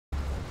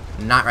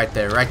Not right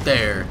there, right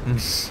there.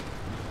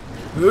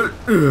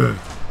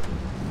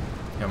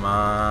 Come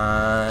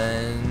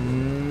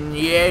on.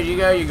 Yeah,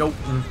 you go.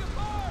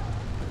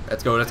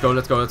 Let's go, let's go,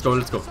 let's go, let's go,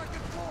 let's go.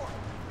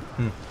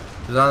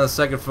 It's on the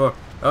second floor.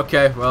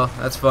 Okay, well,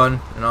 that's fun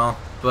and all.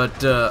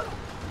 But,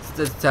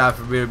 it's time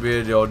for me to be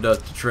in the old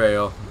dusty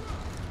trail.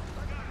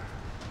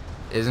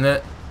 Isn't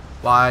it?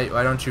 Why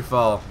don't you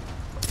fall?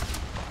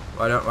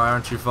 Why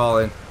aren't you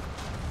falling?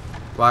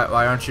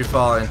 Why aren't you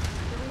falling?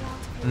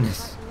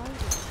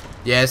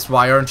 Yes,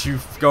 why aren't you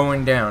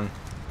going down?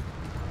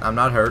 I'm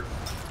not hurt.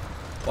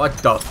 What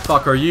the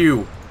fuck are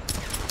you?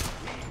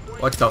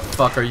 What the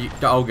fuck are you?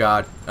 Oh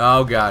god.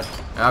 Oh god.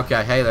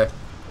 Okay, hey there.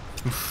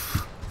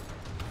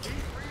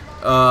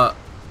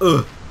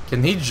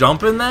 Can he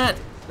jump in that?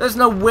 There's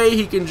no way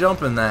he can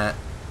jump in that.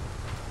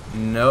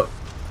 Nope.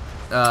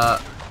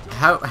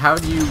 How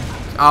do you?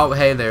 Oh,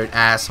 hey there,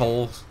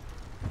 assholes.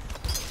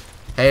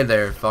 Hey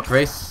there, fuck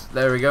race.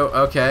 There we go.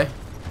 Okay.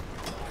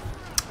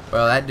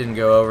 Well, that didn't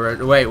go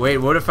over. Wait.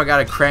 What if I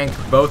gotta crank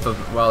both of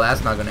them? Well,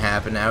 that's not gonna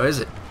happen now, is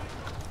it?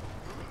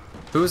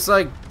 Who's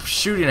like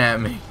shooting at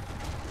me?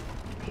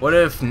 What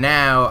if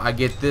now I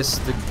get this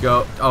to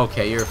go?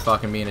 Okay, you're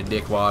fucking being a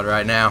dickwad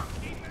right now.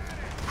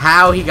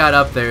 How he got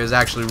up there is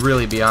actually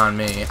really beyond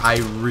me. I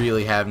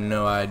really have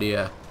no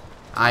idea.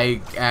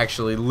 I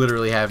actually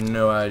literally have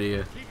no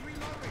idea.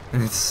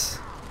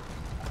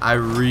 I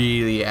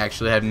really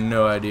actually have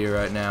no idea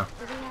right now.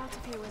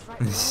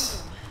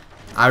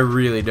 I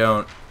really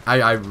don't.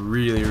 I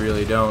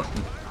really don't.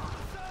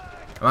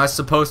 Am I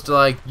supposed to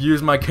like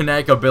use my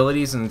kinetic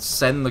abilities and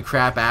send the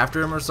crap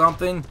after him or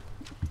something?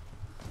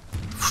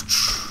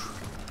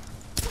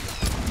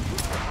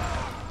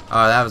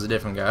 Oh, that was a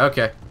different guy.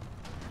 Okay.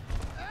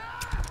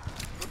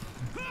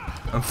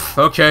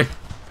 Okay.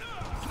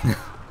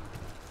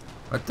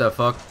 What the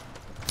fuck?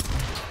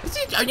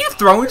 Are you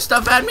throwing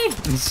stuff at me?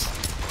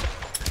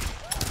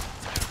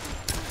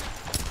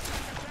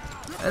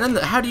 And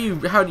then how do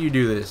you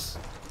do this?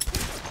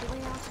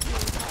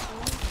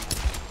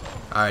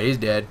 Alright, he's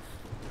dead.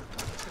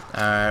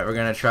 Alright, we're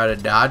gonna try to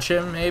dodge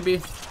him,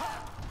 maybe?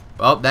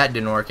 Well, that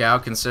didn't work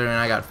out, considering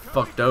I got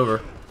fucked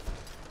over.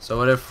 So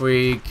what if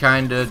we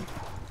kinda...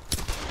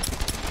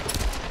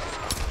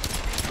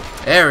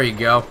 There we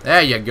go.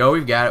 There you go,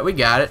 we got it, we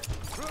got it.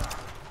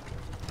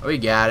 We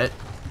got it.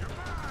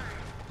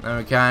 Then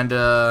we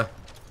kinda...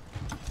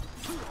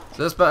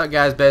 So this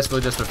guy's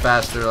basically just a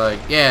faster, like...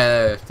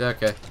 Yeah,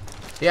 okay.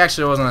 He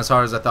actually wasn't as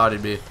hard as I thought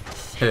he'd be.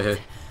 I've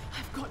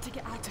got to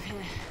get out of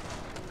here.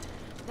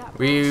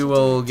 We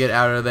will get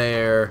out of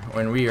there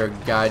when we are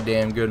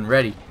goddamn good and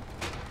ready.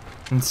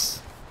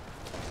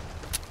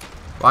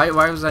 Why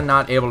was I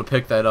not able to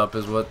pick that up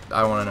is what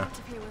I want to know.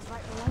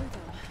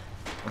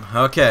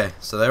 Okay,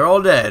 so they're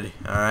all dead.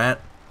 Alright.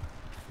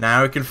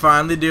 Now we can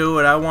finally do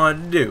what I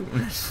wanted to do.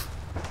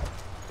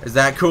 Is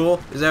that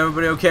cool? Is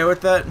everybody okay with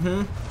that?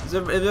 Is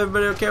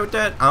everybody okay with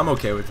that? I'm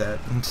okay with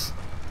that.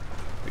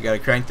 We gotta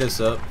crank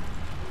this up.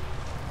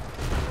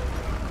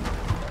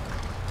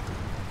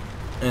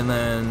 And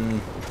then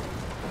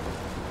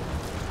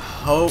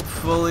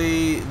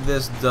hopefully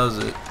this does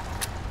it.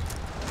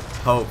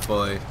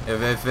 Hopefully.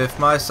 If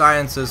my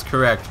science is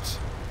correct,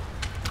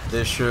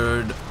 this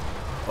should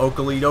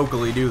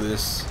okily-dokily do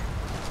this.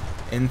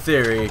 In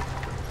theory,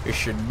 it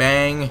should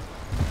bang.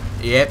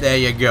 Yep, there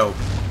you go.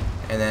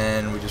 And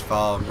then we just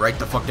fall right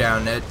the fuck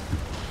down it.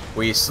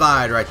 We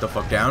slide right the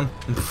fuck down.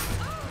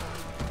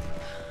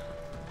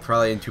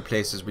 Probably in two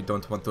places we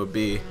don't want to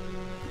be.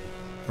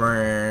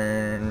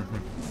 Hey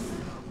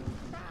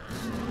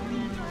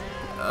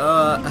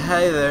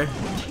there.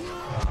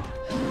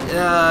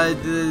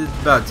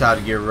 It's about time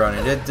to get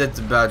running. It's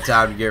about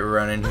time to get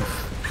running.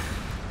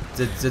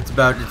 It's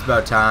about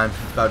time.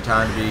 It's about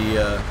time to be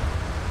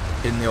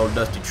hitting the old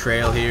dusty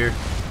trail here.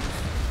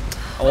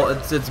 Oh,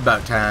 it's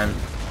about time.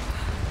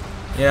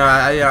 You know,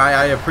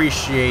 I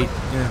appreciate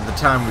the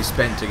time we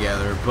spent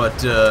together,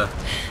 but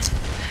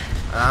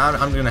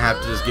I'm gonna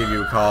have to just give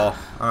you a call.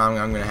 I'm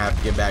gonna have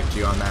to get back to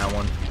you on that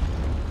one.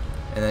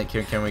 And then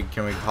can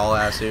we haul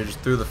ass here just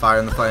through the fire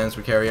and the flames?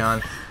 We carry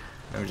on,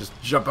 and we just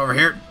jump over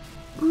here.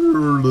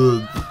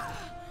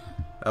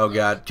 Oh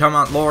god, come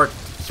on, Lord.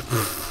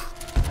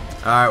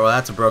 All right, well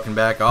that's a broken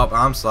back. Oh,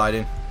 I'm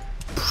sliding.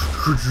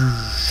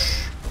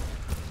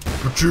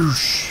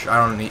 I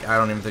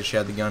don't even think she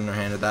had the gun in her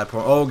hand at that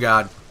point. Oh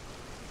god.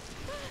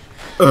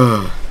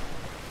 Now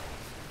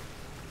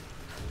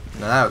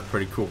that was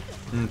pretty cool.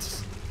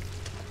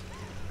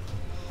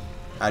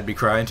 I'd be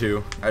crying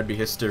too. I'd be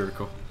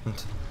hysterical.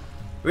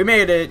 We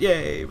made it!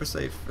 Yay! We're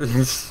safe.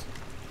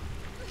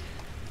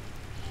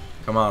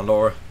 Come on,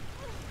 Laura.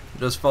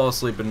 Just fall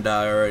asleep and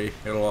die already.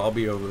 It'll all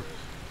be over.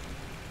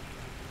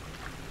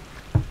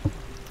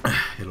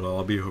 It'll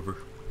all be over.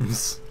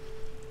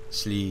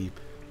 Sleep.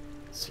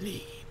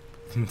 Sleep.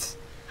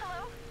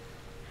 Hello?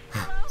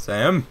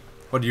 Sam?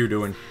 What are you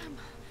doing?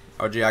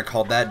 Oh gee, I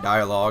called that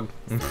dialogue.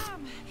 Sam,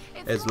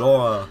 It's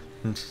Laura.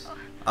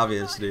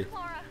 Obviously.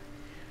 Laura.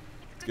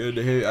 It's good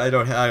to hear. I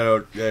don't,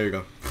 there you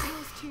go.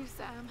 Yours too,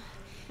 Sam.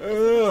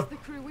 Is the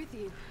crew with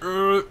you?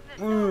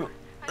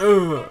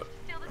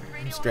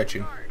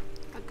 stretching.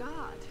 A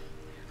guard.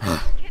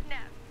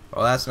 Kidnapped.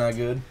 Well, that's not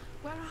good.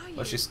 Where are you?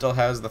 Well, she still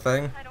has the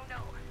thing. I don't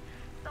know.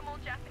 Some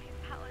old Japanese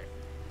palace.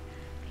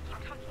 They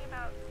keep talking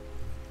about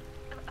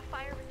a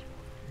fire ritual.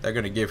 They're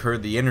gonna give her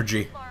the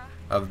energy Laura.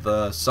 of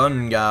the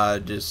sun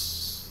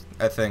goddess,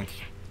 I think.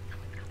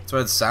 That's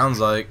what it sounds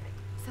like.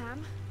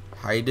 Sam?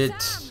 Hide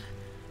it. Sam!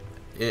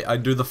 I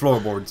do the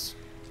floorboards.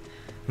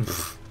 A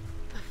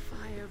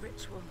fire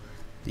ritual.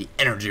 The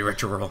energy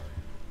ritual.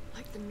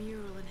 Like the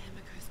mural in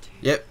Himiko's tomb.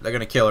 Yep, they're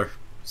gonna kill her.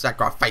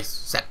 Sacrifice,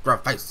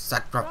 sacrifice,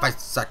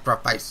 sacrifice,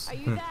 sacrifice. Are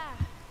you there?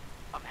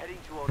 I'm heading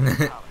towards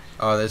the palace.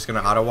 Oh, they're just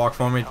gonna auto walk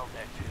for me. Out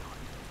there too.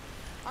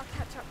 I'll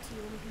catch up to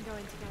you and we can go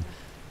in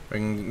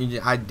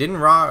together. I didn't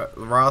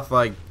Roth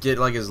like get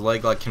like his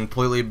leg like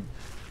completely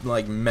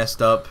like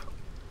messed up.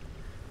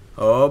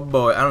 Oh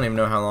boy, I don't even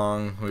know how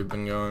long we've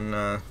been going.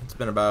 It's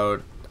been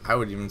about, I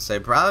would even say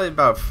probably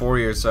about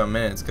 40 or so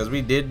minutes, because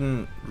we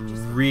didn't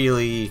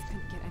really,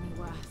 Couldn't get any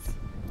worse.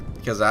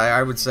 because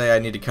I would say I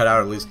need to cut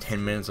out at least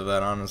 10 minutes of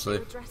that, honestly.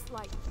 They were dressed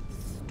like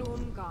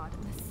storm guard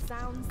and the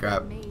sounds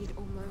Crap. they made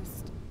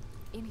almost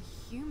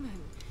inhuman.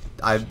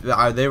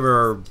 They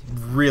were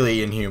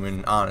really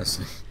inhuman,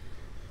 honestly.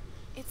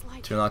 It's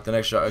like To unlock the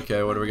next shot,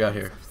 okay, what do we got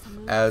here?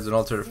 Adds an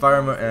alternate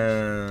fire mode,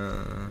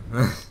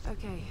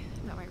 Okay,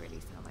 that might really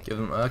sound like give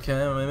them,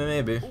 okay,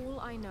 maybe. all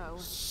I know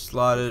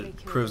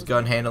Slotted, proves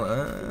gun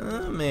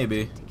handling,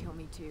 maybe. to kill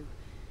me too.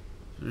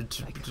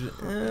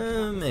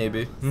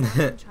 Maybe.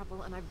 In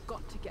trouble and I've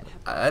got to get her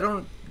back. I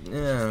don't.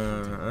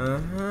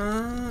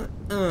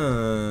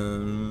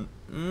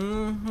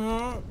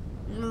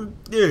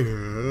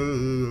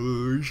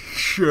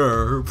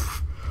 Sure.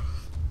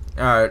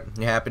 Alright,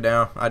 you happy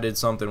now? I did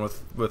something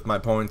with my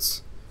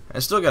points. I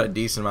still got a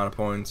decent amount of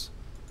points.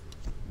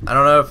 I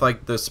don't know if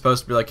like there's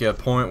supposed to be like a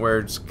point where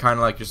it's kind of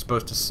like you're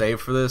supposed to save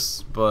for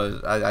this,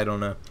 but I don't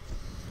know.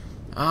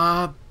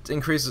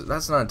 Increases,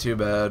 that's not too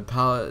bad.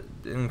 Pilot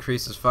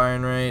increases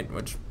firing rate,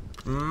 which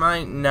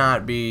might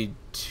not be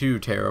too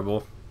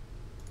terrible.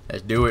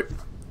 Let's do it.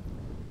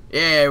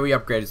 Yeah, we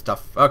upgraded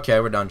stuff. Okay,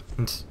 we're done.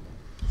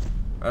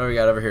 What do we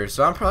got over here?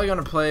 So I'm probably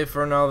gonna play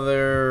for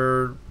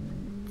another,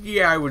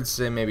 yeah, I would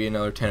say maybe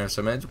another 10 or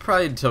so minutes.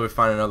 Probably until we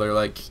find another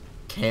like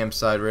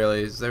campsite.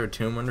 Really, is there a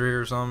tomb under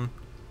here or something?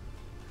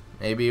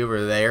 Maybe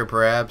over there,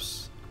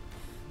 perhaps.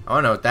 I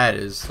don't know what that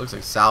is. Looks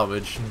like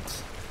salvage.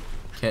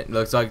 Can't.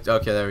 Looks like,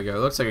 okay, there we go.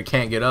 Looks like I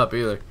can't get up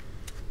either.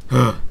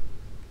 But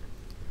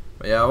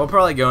yeah, we'll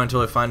probably go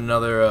until we find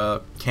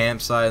another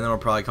campsite, and then we'll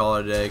probably call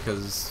it a day,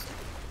 because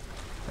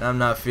I'm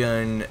not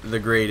feeling the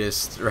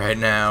greatest right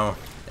now,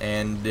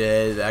 and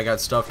I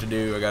got stuff to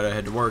do. I gotta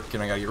head to work,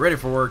 and I gotta get ready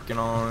for work, and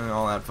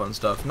all that fun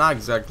stuff. Not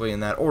exactly in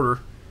that order,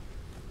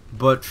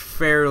 but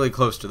fairly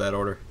close to that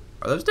order.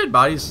 Are those dead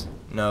bodies?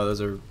 No,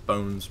 those are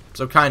bones.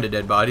 So kind of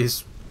dead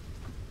bodies.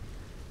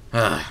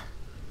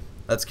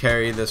 Let's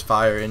carry this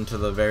fire into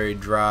the very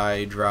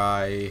dry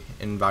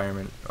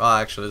environment. Well,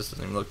 actually, this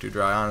doesn't even look too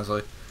dry,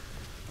 honestly.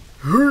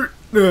 There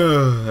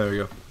we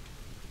go.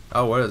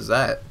 Oh, what is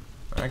that?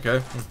 Okay.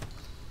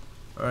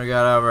 What do we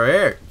got over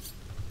here?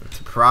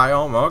 Pry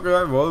on,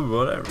 okay,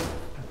 whatever.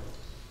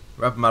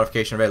 Weapon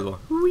modification available.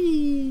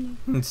 Whee!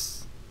 What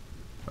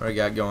do we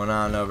got going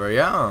on over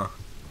here?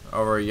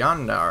 Over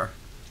yonder.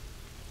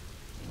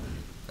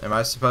 Am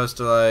I supposed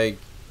to, like,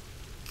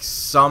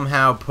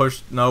 somehow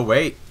push? No,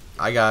 wait.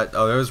 I got.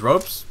 Oh, there's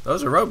ropes.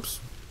 Those are ropes.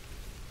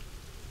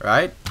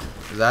 Right?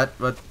 Is that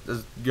what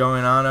is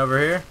going on over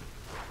here?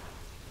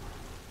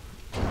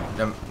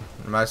 Am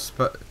I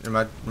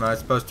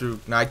supposed to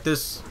ignite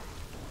this?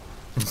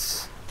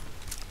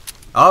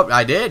 Oh,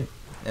 I did.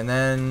 And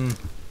then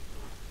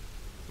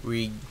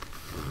I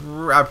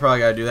probably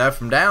gotta do that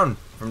from down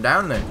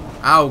there.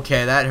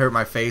 Okay, that hurt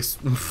my face.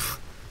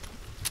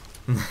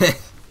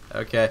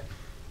 Okay.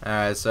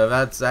 Alright, so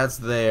that's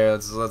there.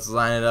 Let's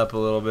line it up a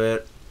little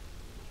bit.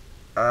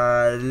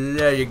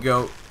 There you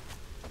go.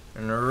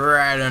 And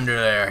right under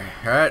there.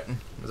 Alright?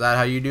 Is that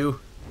how you do?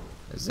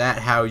 Is that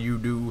how you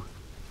do?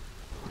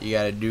 You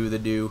gotta do the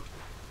do.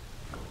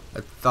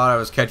 I thought I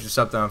was catching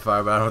something on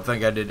fire, but I don't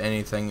think I did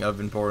anything of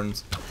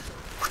importance.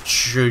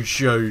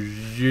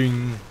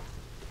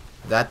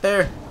 That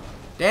there?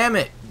 Damn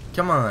it!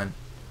 Come on.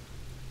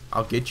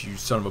 I'll get you,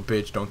 son of a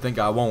bitch. Don't think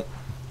I won't.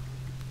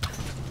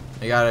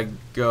 I gotta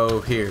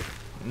go here.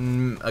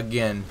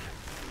 Again.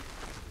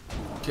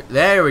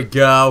 There we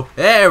go.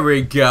 There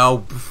we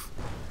go.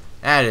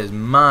 That is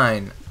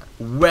mine.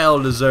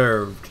 Well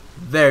deserved.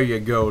 There you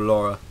go,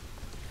 Laura.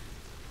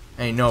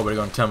 Ain't nobody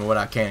gonna tell me what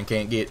I can and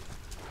can't get.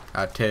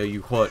 I tell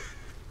you what.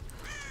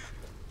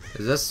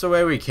 Is this the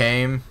way we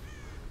came?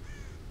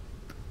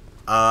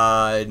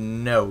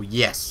 No.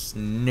 Yes.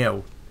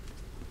 No.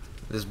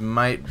 This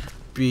might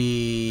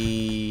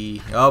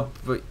be... Oh,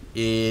 but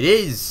it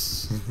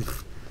is.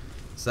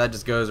 So that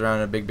just goes around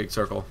in a big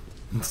circle.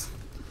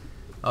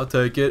 I'll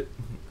take it.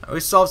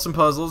 We solved some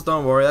puzzles,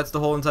 don't worry. That's the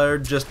whole entire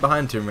gist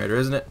behind Tomb Raider,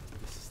 isn't it?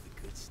 This is the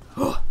good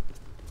stuff.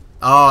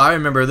 Oh, I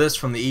remember this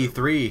from the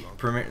E3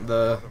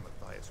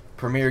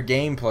 premiere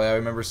gameplay. I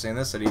remember seeing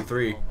this at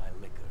E3. All my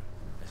liquor,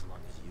 as long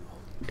as you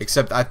hold me.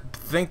 Except I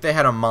think they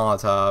had a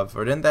Molotov,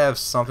 or didn't they have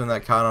something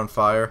that caught on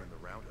fire?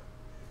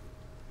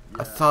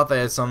 I thought they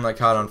had something that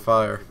caught on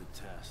fire.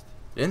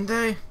 Didn't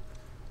they?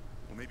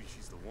 Well, maybe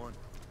she's the one.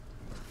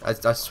 I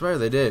swear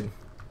they did.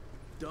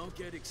 Don't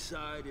get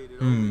excited.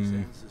 It always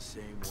ends the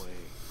same way.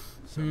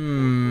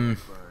 Some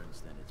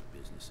burns, then it's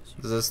business as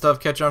usual. Does this stuff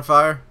catch on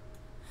fire?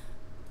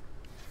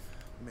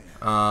 Man,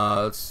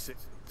 Let's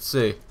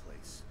see.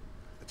 place.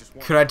 I just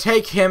want Could I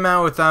take him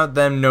out without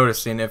them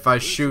noticing if I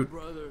shoot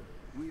Brother,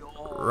 we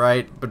all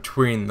right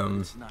between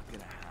them? it's not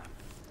gonna happen.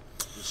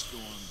 The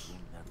storms will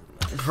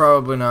never let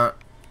Probably not.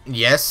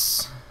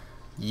 Yes.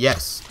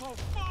 Yes.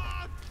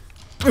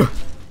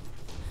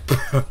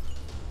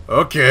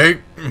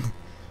 Okay.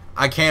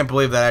 I can't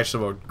believe that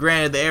actually worked.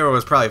 Granted, the arrow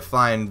was probably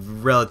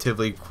flying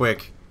relatively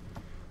quick.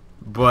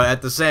 But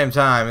at the same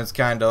time, it's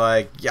kind of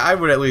like, yeah, I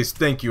would at least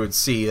think you would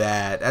see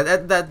that.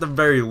 At the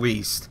very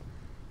least.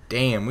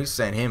 Damn, we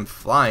sent him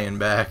flying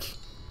back.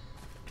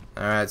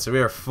 Alright, so we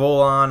are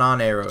full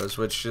on arrows,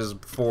 which is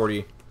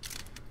 40.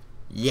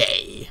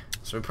 Yay.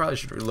 So we probably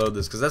should reload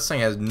this, because this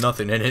thing has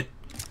nothing in it.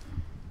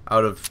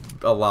 Out of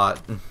a lot.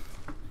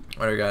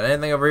 What do we got?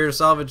 Anything over here to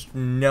salvage?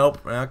 Nope.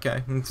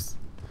 Okay.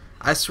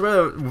 I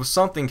swear there was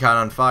something caught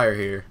on fire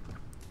here.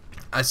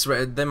 I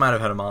swear they might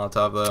have had a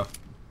Molotov though.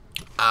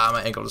 Ah,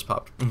 my ankle just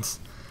popped.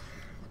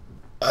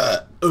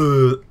 I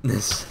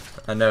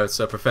know, it's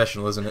so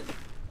professional, isn't it?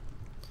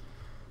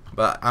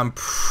 But I'm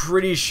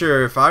pretty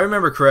sure, if I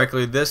remember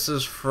correctly, this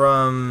is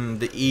from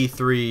the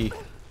E3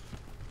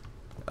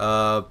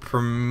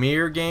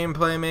 premiere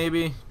gameplay,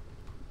 maybe?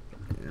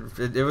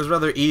 It was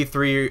rather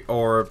E3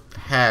 or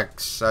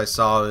PAX I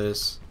saw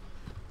this.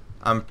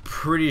 I'm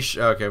pretty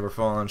sure. Okay, we're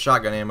full on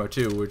shotgun ammo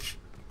too, which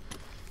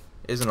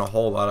isn't a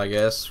whole lot, I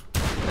guess.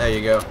 There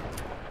you go.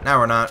 Now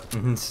we're not.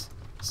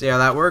 See how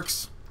that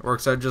works? It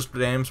works out just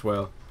damn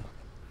swell.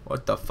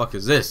 What the fuck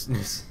is this?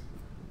 Is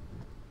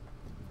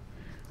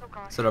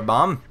it a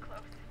bomb?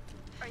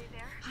 Are you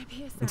there? I'm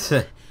here,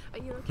 Sam. Are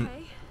you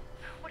okay?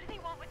 What do they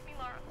want with me,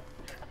 Laura?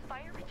 A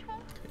fire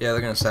ritual? Yeah,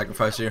 they're gonna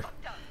sacrifice you.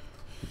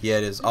 Yeah,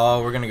 it is.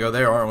 Oh, we're gonna go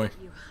there, aren't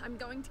we? I'm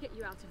going to get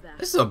you out of there.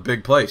 This is a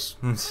big place.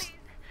 Please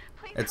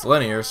It's help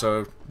linear, me.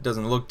 so it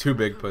doesn't look too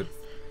big, but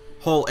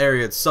whole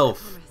area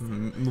itself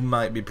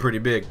might be pretty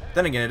big.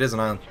 Then again, it is an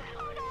island.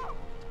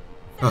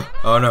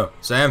 Oh no,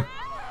 Sam!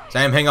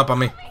 Sam, hang up on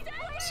me!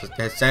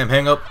 Sam,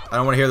 hang up! I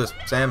don't want to hear this,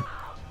 Sam.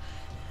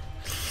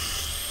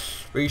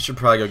 We should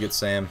probably go get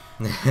Sam.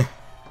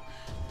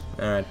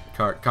 Alright,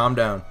 calm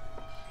down.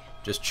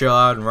 Just chill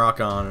out and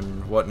rock on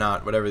and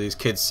whatnot, whatever these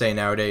kids say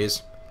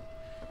nowadays.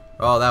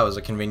 Oh, that was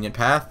a convenient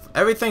path.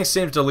 Everything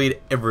seems to lead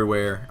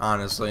everywhere,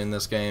 honestly, in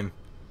this game.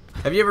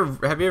 Have you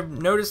ever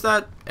noticed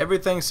that?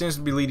 Everything seems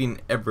to be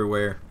leading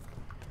everywhere.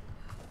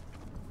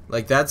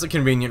 Like, that's a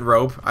convenient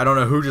rope. I don't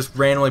know who just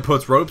randomly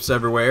puts ropes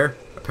everywhere.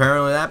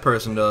 Apparently that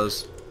person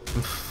does.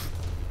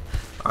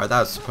 Alright,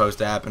 that was supposed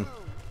to happen.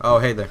 Oh,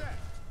 hey there.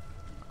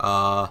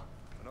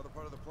 another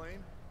part of the plane.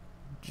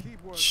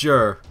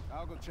 Sure.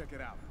 I'll go check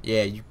it out.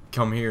 Yeah, you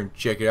come here and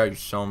check it out, you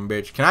son of a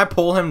bitch. Can I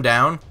pull him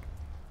down?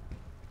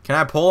 Can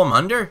I pull him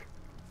under?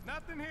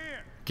 Nothing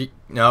here.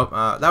 Nope,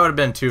 that would have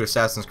been too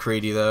Assassin's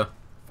Creedy though.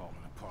 Falling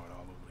apart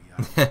all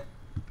over the island.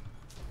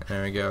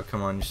 There we go,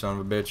 come on, you son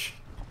of a bitch.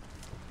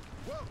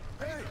 Whoa,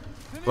 hey,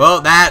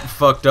 Well, that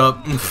fucked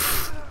up.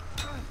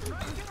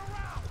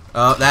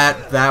 Oh,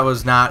 that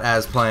was not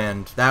as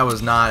planned. That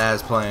was not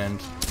as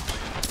planned.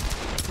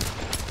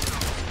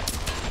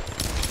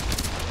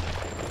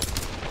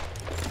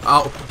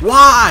 Oh,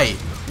 why?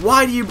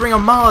 Why do you bring a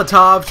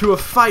Molotov to a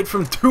fight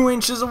from 2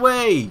 inches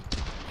away?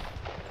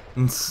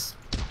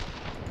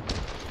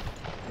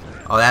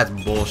 Oh, that's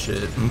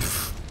bullshit.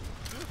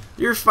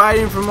 You're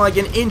fighting from like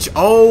an inch.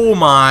 Oh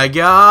my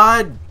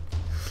god.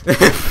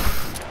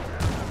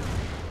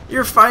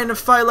 You're fighting a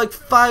fight like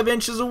 5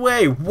 inches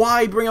away.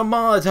 Why bring a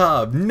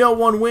Molotov? No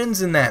one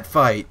wins in that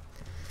fight.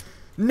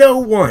 No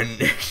one.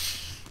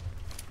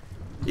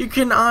 You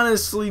can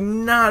honestly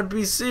not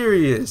be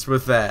serious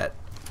with that.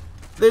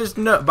 There's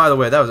no. By the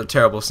way, that was a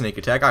terrible sneak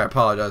attack. I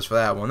apologize for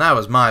that one. That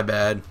was my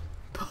bad.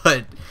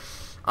 But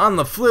on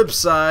the flip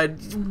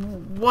side,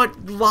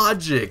 what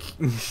logic?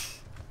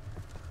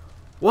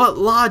 What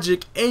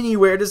logic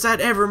anywhere does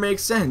that ever make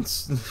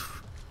sense?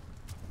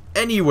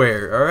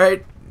 Anywhere,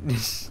 alright?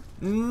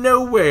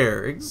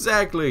 Nowhere,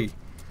 exactly.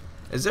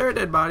 Is there a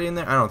dead body in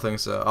there? I don't think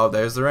so. Oh,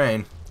 there's the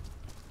rain.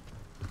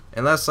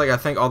 Unless, like, I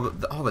think all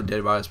the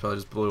dead bodies probably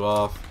just blew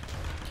off.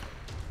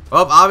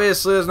 Well,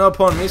 obviously, there's no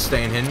point in me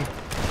staying hidden.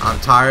 I'm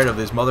tired of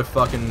these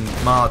motherfucking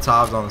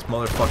Molotovs on this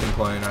motherfucking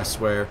plane, I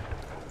swear.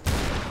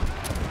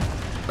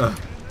 Ugh.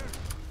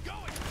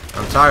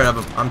 I'm tired of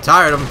them. I'm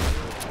tired of them.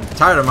 I'm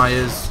tired of my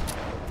is.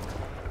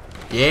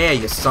 Yeah,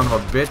 you son of a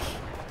bitch.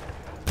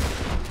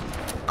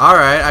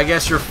 Alright, I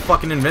guess you're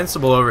fucking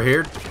invincible over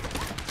here.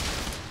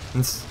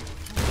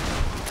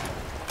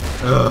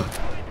 Ugh.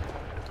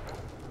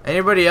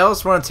 Anybody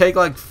else want to take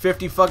like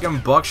 50 fucking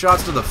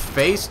buckshots to the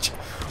face?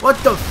 What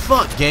the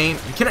fuck, game?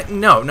 Can I?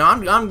 No,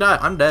 I'm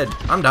dead.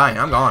 I'm dying.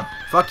 I'm gone.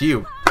 Fuck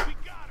you.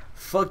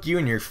 Fuck you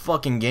and your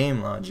fucking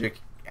game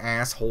logic,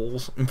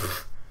 assholes.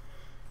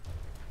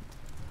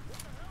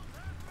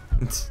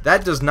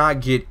 That does not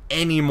get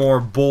any more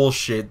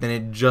bullshit than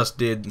it just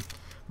did.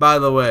 By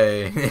the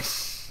way,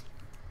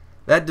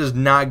 that does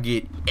not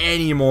get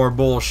any more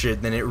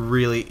bullshit than it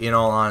really, in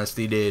all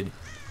honesty, did.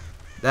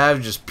 That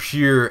was just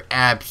pure,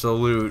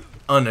 absolute,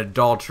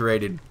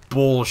 unadulterated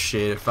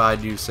bullshit, if I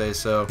do say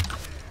so.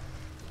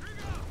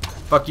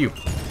 Fuck you.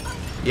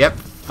 Yep,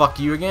 fuck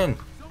you again.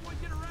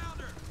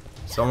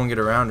 Someone get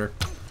around her.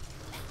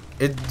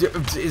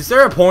 Is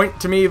there a point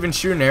to me even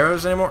shooting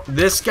arrows anymore?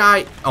 This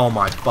guy, oh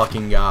my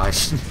fucking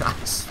gosh. I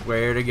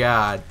swear to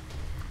God.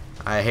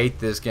 I hate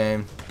this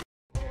game.